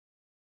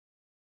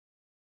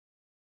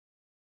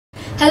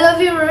Hello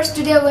viewers,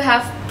 today we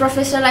have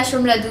Professor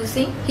Laishram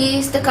LaduSingh. He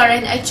is the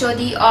current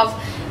HOD of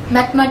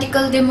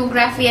Mathematical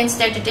Demography and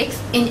Statistics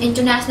in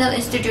International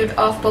Institute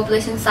of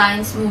Population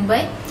Science,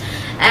 Mumbai.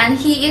 And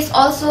he is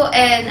also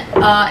an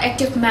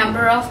active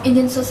member of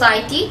Indian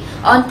Society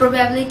on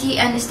Probability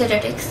and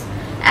Statistics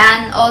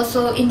and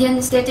also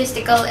Indian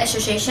Statistical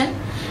Association.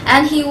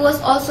 And he was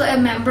also a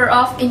member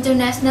of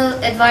International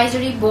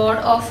Advisory Board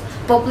of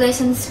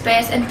Population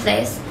Space and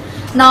Place.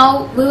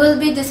 Now we will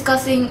be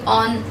discussing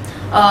on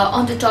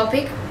the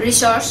topic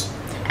research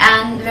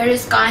and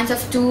various kinds of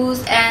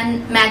tools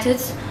and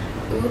methods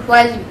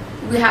while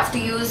we have to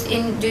use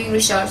in doing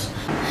research.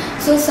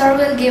 So sir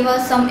will give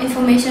us some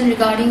information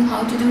regarding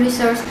how to do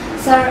research.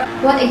 Sir,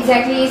 what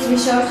exactly is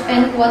research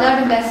and what are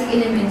the basic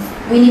elements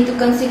we need to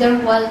consider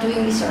while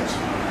doing research?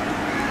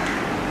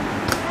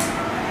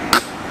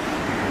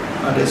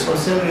 The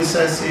social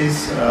research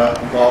is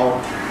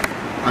about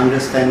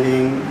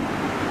understanding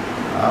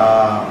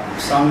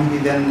some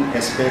hidden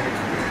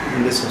aspect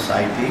in the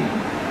society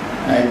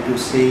and to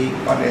see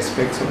what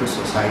aspects of the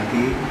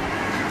society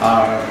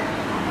are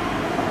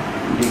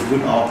the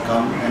good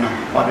outcome and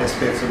what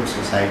aspects of the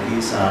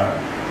societies are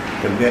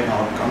the bad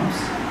outcomes.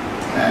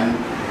 And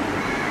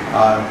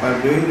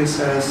while doing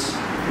research,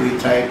 we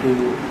try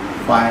to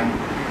find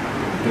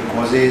the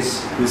causes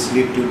which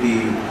lead to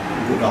the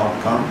good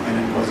outcome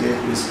and the causes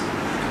which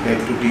lead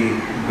to the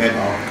bad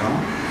outcome.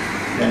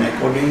 Then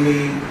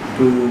accordingly,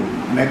 to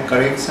make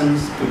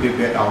corrections to the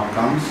bad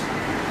outcomes,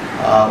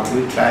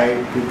 we try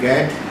to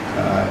get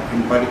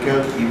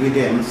empirical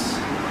evidence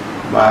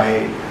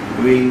by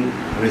doing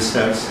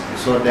research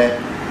so that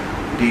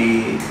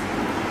the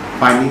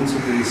findings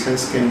of the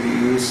research can be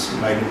used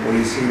by the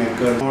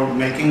policymakers for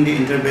making the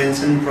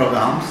intervention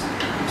programs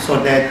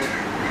so that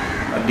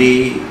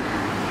the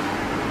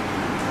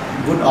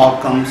good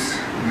outcomes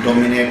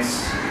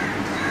dominates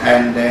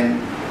and then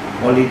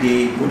only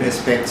the good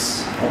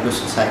aspects of the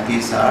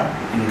societies are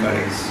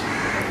encouraged.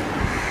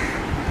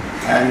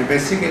 And the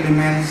basic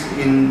elements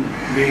in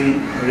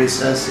doing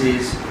research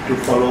is to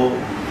follow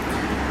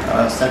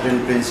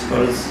certain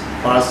principles.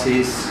 First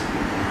is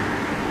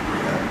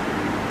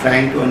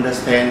trying to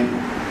understand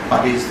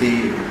what is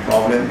the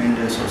problem in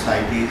the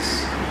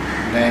societies,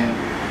 then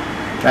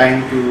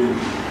trying to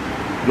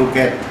look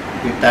at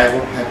the type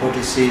of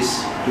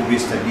hypothesis to be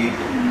studied,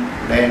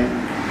 then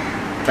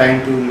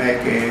trying to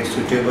make a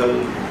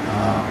suitable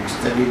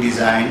study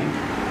design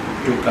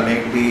to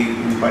collect the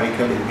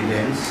empirical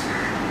evidence,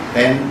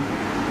 then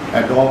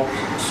adopt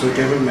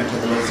suitable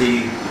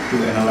methodology to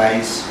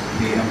analyze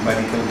the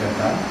empirical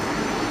data,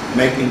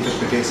 make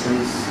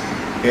interpretations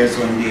based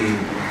on the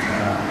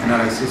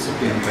analysis of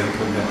the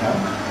empirical data,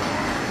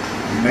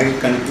 make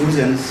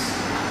conclusions,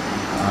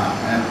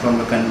 and from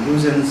the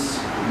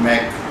conclusions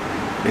make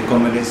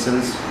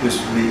recommendations which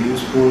will be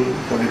useful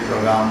for the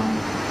program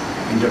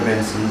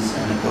interventions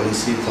and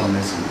policy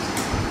formations.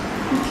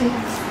 Okay.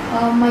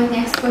 My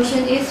next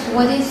question is,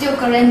 what is your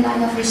current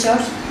line of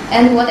research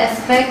and what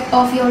aspect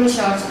of your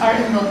research are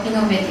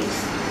innovative?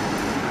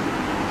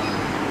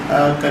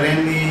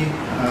 Currently,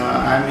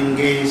 I am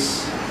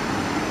engaged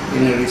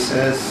in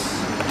research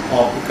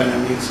of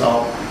economics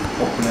of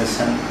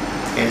population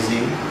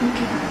aging.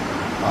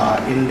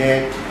 Okay. In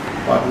that,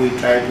 what we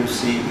try to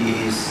see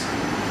is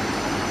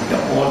the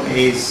old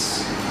age,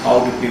 how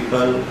the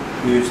people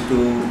used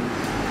to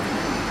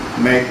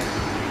make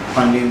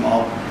funding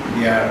of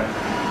their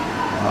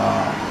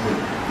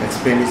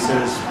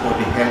expenditures for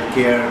the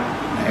healthcare,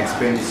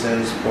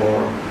 expenditures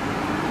for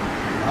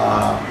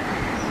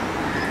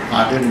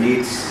other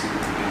needs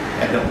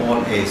at the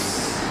old age.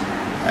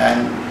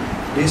 And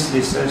this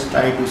research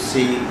try to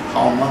see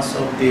how much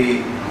of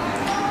the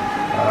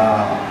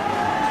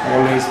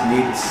old age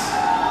needs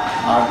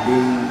are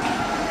being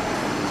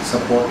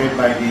supported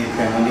by the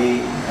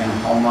family and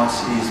how much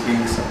is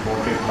being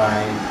supported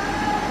by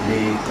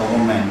the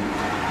government.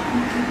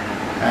 Okay.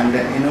 And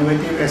the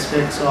innovative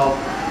aspects of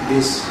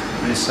this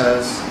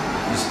research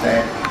is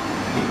that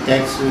it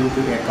takes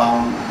into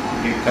account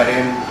the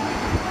current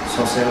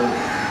social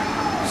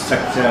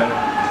structure,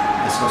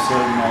 the social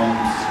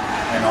norms,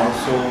 and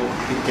also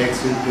it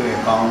takes into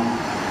account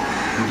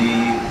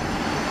the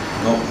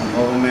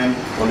government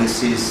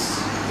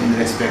policies in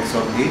respect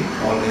of the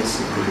old age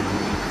security.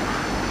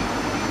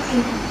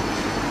 Okay.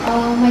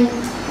 My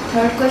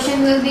third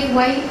question will be,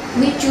 why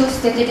we choose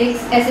statistics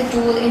as a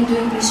tool in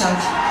doing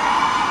research?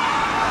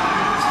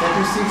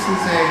 Statistics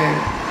is a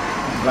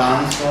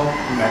branch of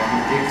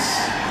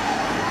mathematics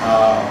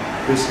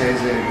which has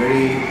a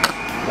very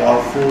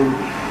powerful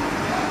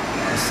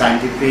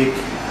scientific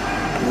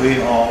way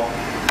of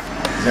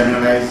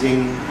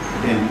generalizing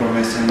the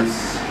information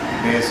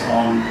based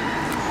on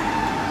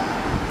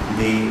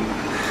the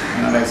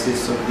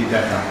analysis of the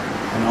data,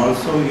 and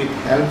also it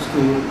helps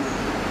to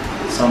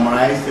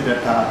summarize the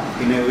data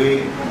in a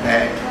way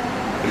that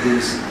it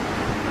is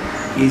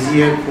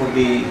easier for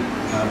the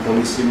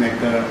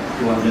policymaker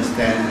to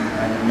understand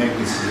and make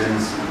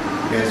decisions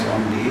based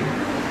on the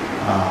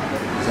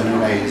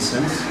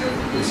generalizations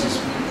which is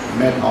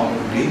made out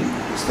of the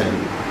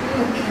study.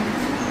 Okay.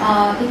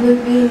 it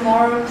would be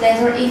more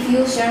pleasure if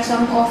you share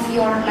some of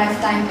your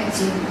lifetime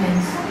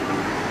achievements.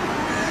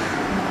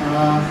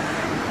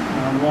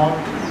 What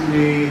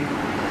the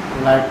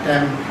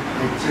lifetime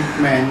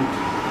achievement,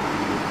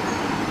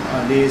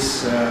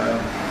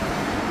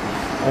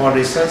 our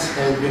research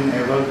has been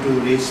able to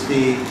reach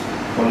the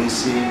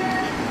policy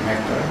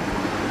matter.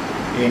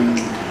 In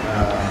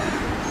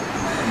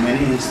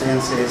many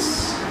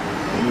instances,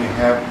 we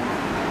have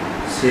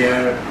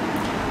shared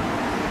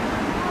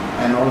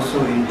and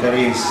also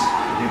encouraged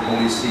the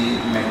policy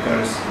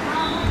makers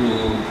to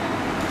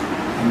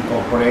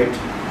incorporate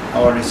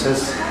our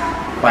research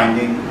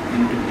finding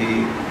into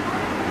the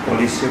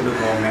policy of the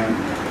government.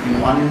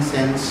 In one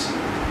instance,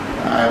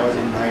 I was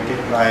invited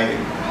by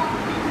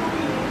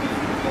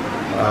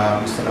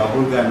Mr.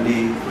 Rahul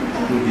Gandhi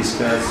to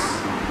discuss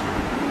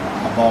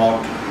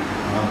about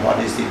what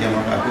is the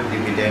demographic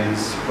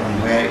dividends,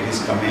 from where it is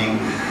coming,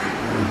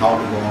 and how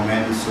the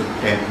government should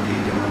take the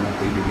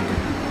demographic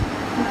dividend.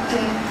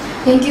 Okay.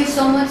 Thank you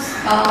so much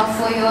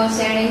for your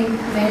sharing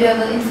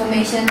valuable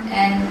information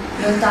and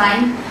your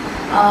time.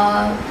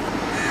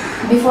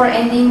 Before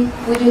ending,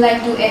 would you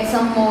like to add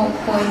some more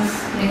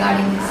points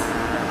regarding this?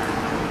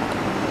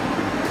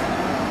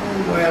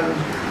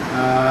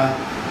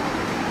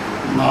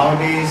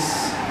 Nowadays,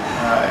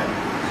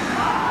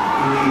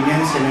 in the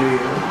Indian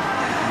scenario,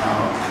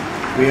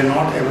 we are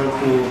not able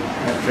to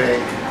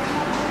attract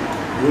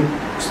good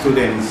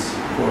students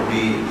for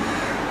the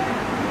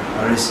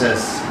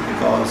research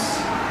because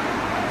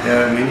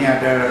there are many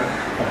other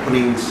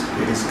openings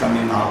that is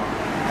coming up,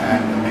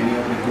 and many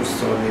of the good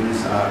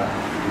students are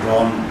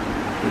drawn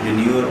to the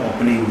newer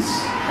openings,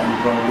 and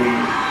probably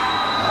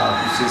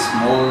which is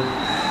more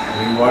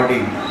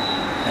rewarding,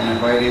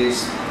 and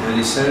whereas the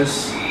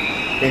research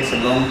takes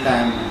a long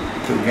time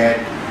to get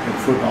the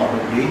fruit out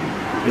of the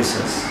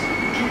research.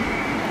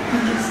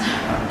 Thank you, sir.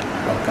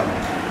 Welcome.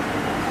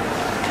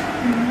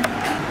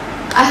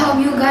 I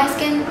hope you guys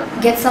can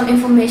get some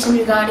information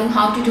regarding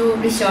how to do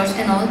research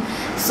and all.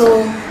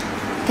 So,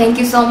 thank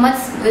you so much.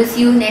 We'll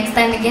see you next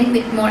time again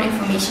with more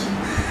information.